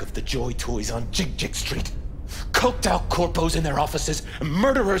 Think of the joy toys on Jig Jig Street. Coked out corpos in their offices, and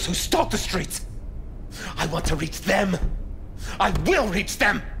murderers who stalk the streets. I want to reach them. I will reach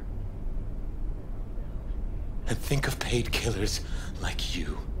them! And think of paid killers like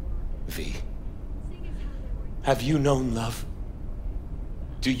you, V. Have you known love?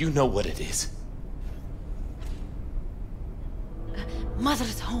 Do you know what it is?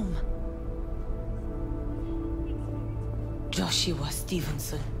 Mother's home. Joshua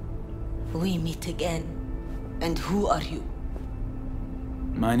Stevenson. We meet again. And who are you?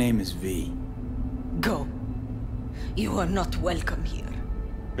 My name is V. Go. You are not welcome here.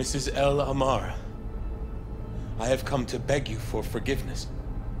 Mrs. El Amar, I have come to beg you for forgiveness.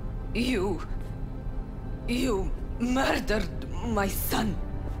 You murdered my son.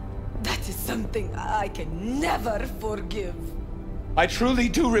 That is something I can never forgive. I truly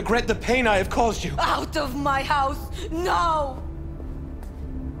do regret the pain I have caused you. Out of my house, now!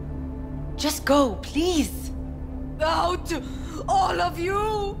 Just go, please. Out, all of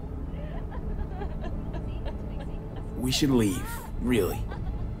you! We should leave, really.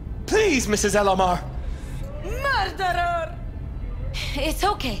 Please, Mrs. El Amar! Murderer! It's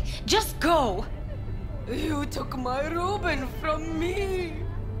okay, just go. You took my Reuben from me.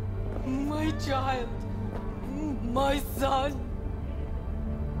 My child. My son.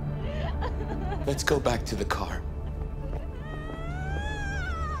 Let's go back to the car.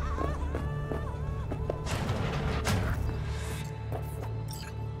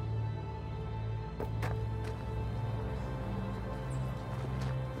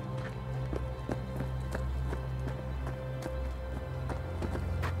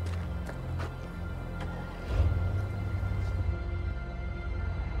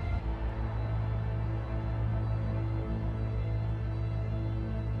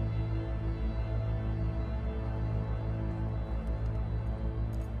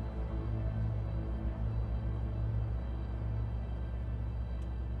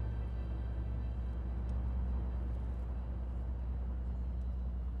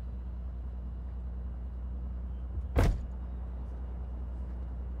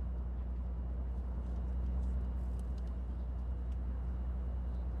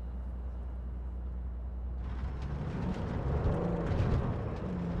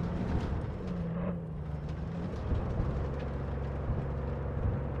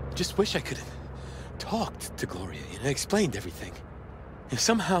 Just wish I could have talked to Gloria and explained everything. And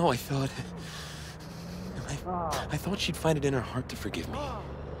somehow I thought she'd find it in her heart to forgive me.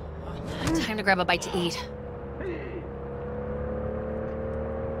 Time to grab a bite to eat.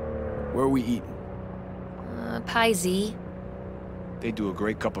 Where are we eating? Pie Z. They do a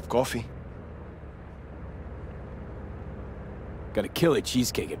great cup of coffee. Got a killer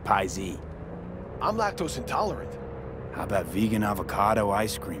cheesecake at Pie Z. I'm lactose intolerant. How about vegan avocado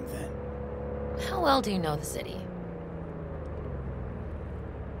ice cream, then? How well do you know the city?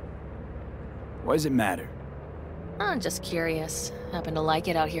 Why does it matter? I'm just curious. Happen to like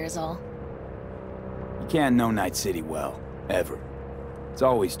it out here is all. You can't know Night City well, ever. It's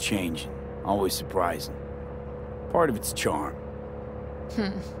always changing, always surprising. Part of its charm.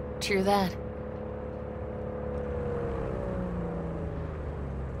 True that.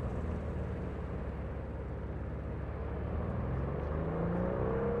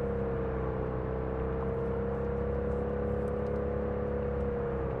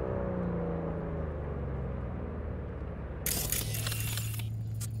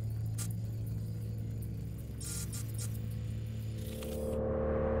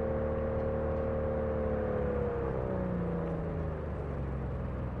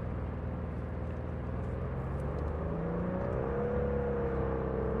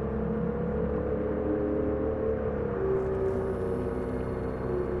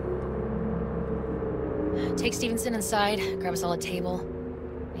 Take Stevenson inside, grab us all a table.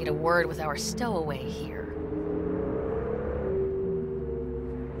 Need a word with our stowaway here.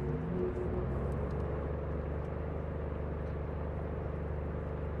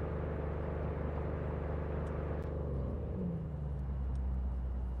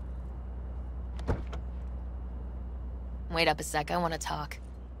 Wait up a sec, I want to talk.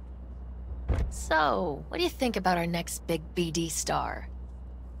 So, what do you think about our next big BD star?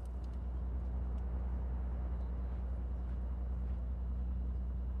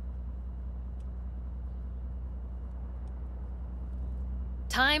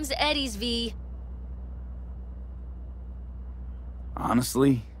 Time's Eddie's, V.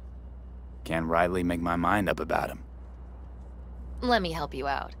 Honestly, can't rightly make my mind up about him. Let me help you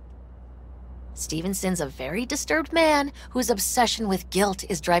out. Stevenson's a very disturbed man whose obsession with guilt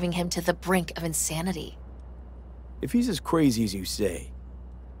is driving him to the brink of insanity. If he's as crazy as you say,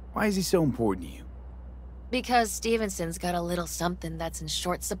 why is he so important to you? Because Stevenson's got a little something that's in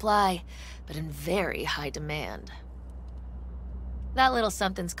short supply, but in very high demand. That little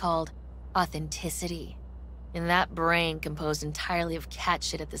something's called authenticity. In that brain composed entirely of cat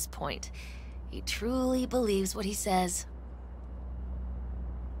shit at this point, he truly believes what he says.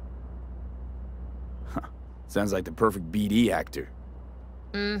 Sounds like the perfect BD actor.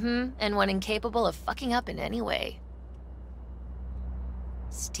 Mm-hmm, and one incapable of fucking up in any way.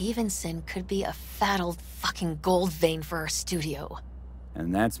 Stevenson could be a fat old fucking gold vein for our studio.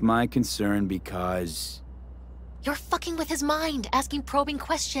 And that's my concern because... You're fucking with his mind, asking probing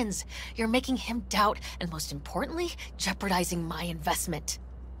questions. You're making him doubt, and most importantly, jeopardizing my investment.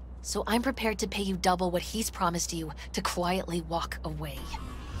 So I'm prepared to pay you double what he's promised you to quietly walk away.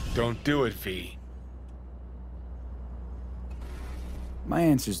 Don't do it, V. My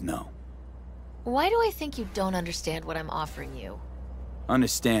answer's no. Why do I think you don't understand what I'm offering you?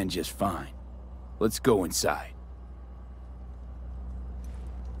 Understand just fine. Let's go inside.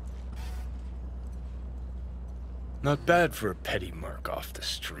 Not bad for a petty merc off the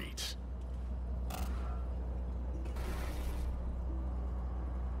streets.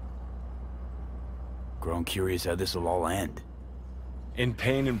 Grown curious how this'll all end. In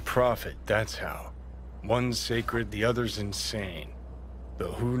pain and profit, that's how. One's sacred, the other's insane.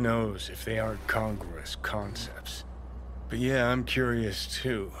 Though who knows if they aren't congruous concepts. But yeah, I'm curious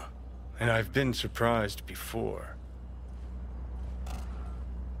too. And I've been surprised before.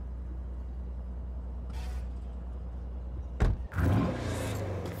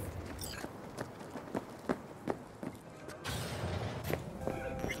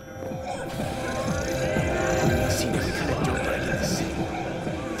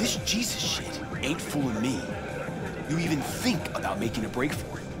 Fooling me. You even think about making a break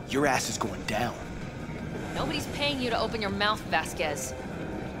for it. Your ass is going down. Nobody's paying you to open your mouth, Vasquez.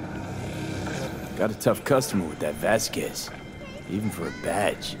 Got a tough customer with that Vasquez. Even for a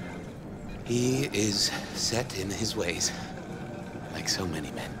badge. He is set in his ways. Like so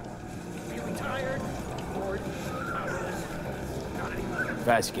many men.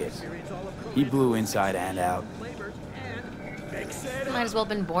 Vasquez. He blew inside and out. Might as well have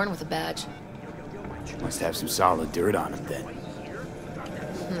been born with a badge. Must have some solid dirt on him then.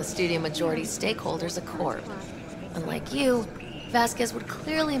 And the studio majority stakeholder's a corp. Unlike you, Vasquez would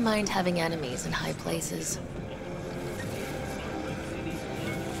clearly mind having enemies in high places.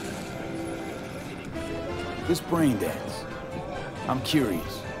 This brain dance. I'm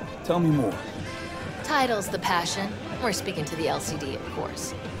curious. Tell me more. Title's the passion. We're speaking to the LCD, of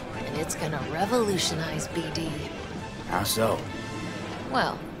course. And it's gonna revolutionize BD. How so?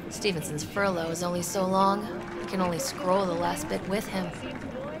 Well, Stevenson's furlough is only so long. We can only scroll the last bit with him.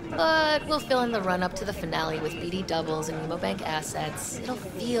 But we'll fill in the run-up to the finale with BD doubles and Emobank assets. It'll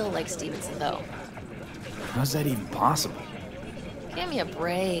feel like Stevenson, though. How's that even possible? Give me a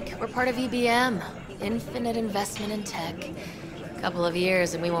break. We're part of EBM. Infinite investment in tech. Couple of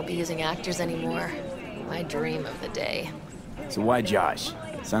years and we won't be using actors anymore. My dream of the day. So why Josh?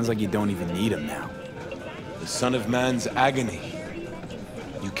 Sounds like you don't even need him now. The son of man's agony.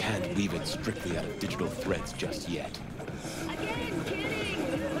 You can't weave it strictly out of digital threads just yet.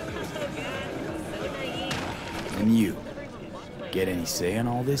 And you? Get any say in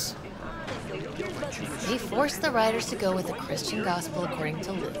all this? He forced the writers to go with the Christian gospel according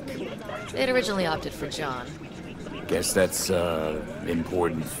to Luke. They'd originally opted for John. Guess that's,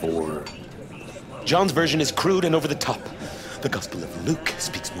 important for... John's version is crude and over the top. The Gospel of Luke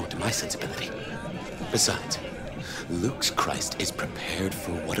speaks more to my sensibility. Besides, Luke's Christ is prepared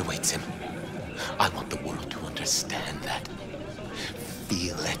for what awaits him. I want the world to understand that.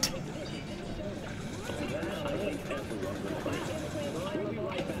 Feel it.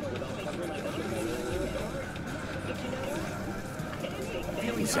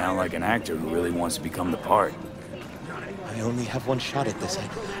 You sound like an actor who really wants to become the part. I only have one shot at this.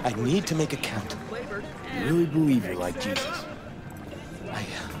 I need to make it count. You really believe you're like Jesus?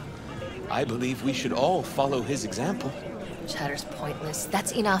 I believe we should all follow his example. Chatter's pointless.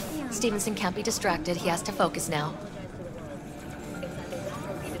 That's enough. Stevenson can't be distracted. He has to focus now.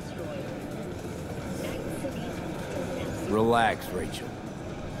 Relax, Rachel.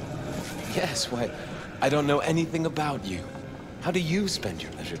 Yes, why? I don't know anything about you. How do you spend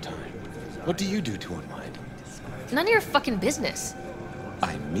your leisure time? What do you do to unwind? None of your fucking business.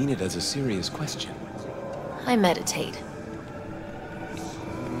 I mean it as a serious question. I meditate.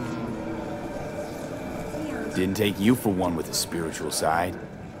 Didn't take you for one with a spiritual side.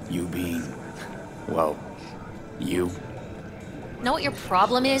 You being, well, you. Know what your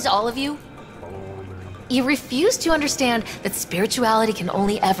problem is, all of you? You refuse to understand that spirituality can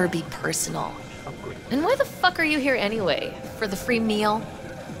only ever be personal. And why the fuck are you here anyway? For the free meal?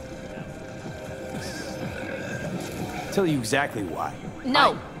 Tell you exactly why.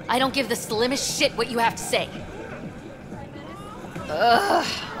 No, I don't give the slimmest shit what you have to say. Ugh,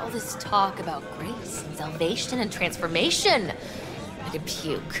 all this talk about grace and salvation and transformation. I could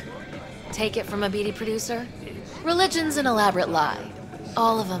puke. Take it from a beady producer? Religion's an elaborate lie.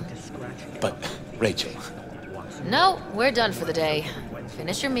 All of them. But, Rachel... No, we're done for the day.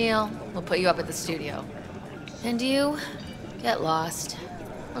 Finish your meal, we'll put you up at the studio. And you, get lost.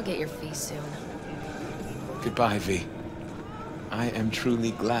 I'll get your fee soon. Goodbye, V. I am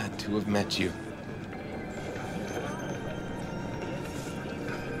truly glad to have met you.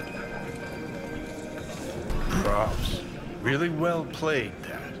 Props. Really well played,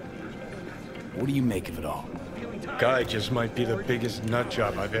 Dad. What do you make of it all? Guy just might be the biggest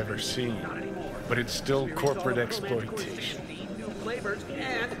nutjob I've ever seen. But it's still corporate exploitation.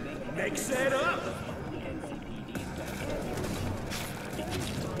 Mix it up!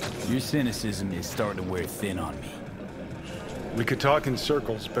 Your cynicism is starting to wear thin on me. We could talk in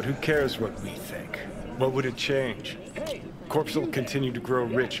circles, but who cares what we think? What would it change? Corpse will continue to grow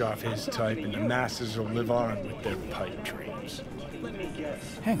rich off his type, and the masses will live on with their pipe dreams.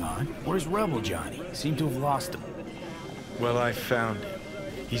 Hang on, where's Rebel Johnny? Seem to have lost him. Well, I found him.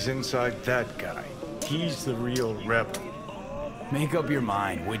 He's inside that guy. He's the real rebel. Make up your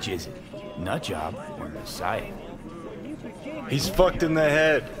mind, which is it? Nutjob or Messiah? He's fucked in the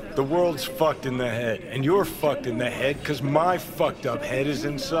head. The world's fucked in the head. And you're fucked in the head because my fucked up head is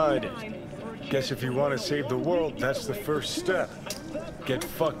inside it. Guess if you want to save the world, that's the first step. Get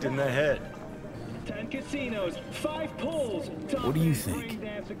fucked in the head. 10 casinos, 5 pools. What do you think?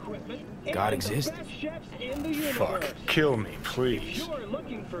 God exists? Fuck. Kill me, please.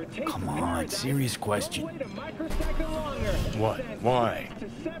 Come on, serious question. What? Why?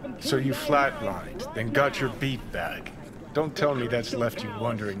 So you flatlined, then got your beat back. Don't tell me that's left you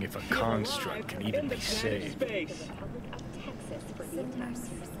wondering if a construct can even be saved.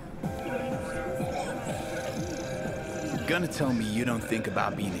 You're gonna tell me you don't think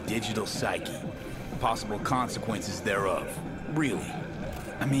about being a digital psyche? Possible consequences thereof. Really?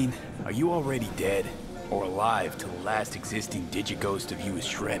 I mean, are you already dead? Or alive till the last existing digighost of you is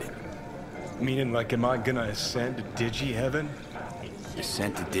shredded? Meaning like, am I gonna ascend to digi-heaven?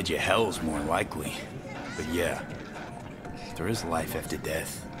 Ascent to digi-hell's more likely. But yeah, there is life after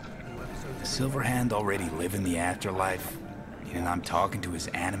death. Does Silverhand already live in the afterlife? And I'm talking to his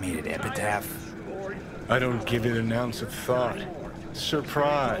animated epitaph? I don't give it an ounce of thought.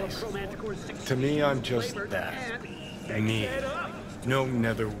 Surprise. To me, I'm just that. Me. No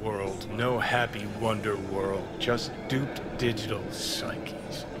netherworld, no happy wonder world, just duped digital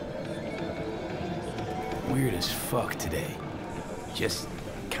psyches. Weird as fuck today. Just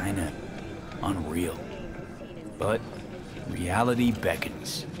kinda unreal. But reality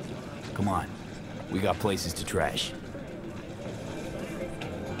beckons. Come on, we got places to trash.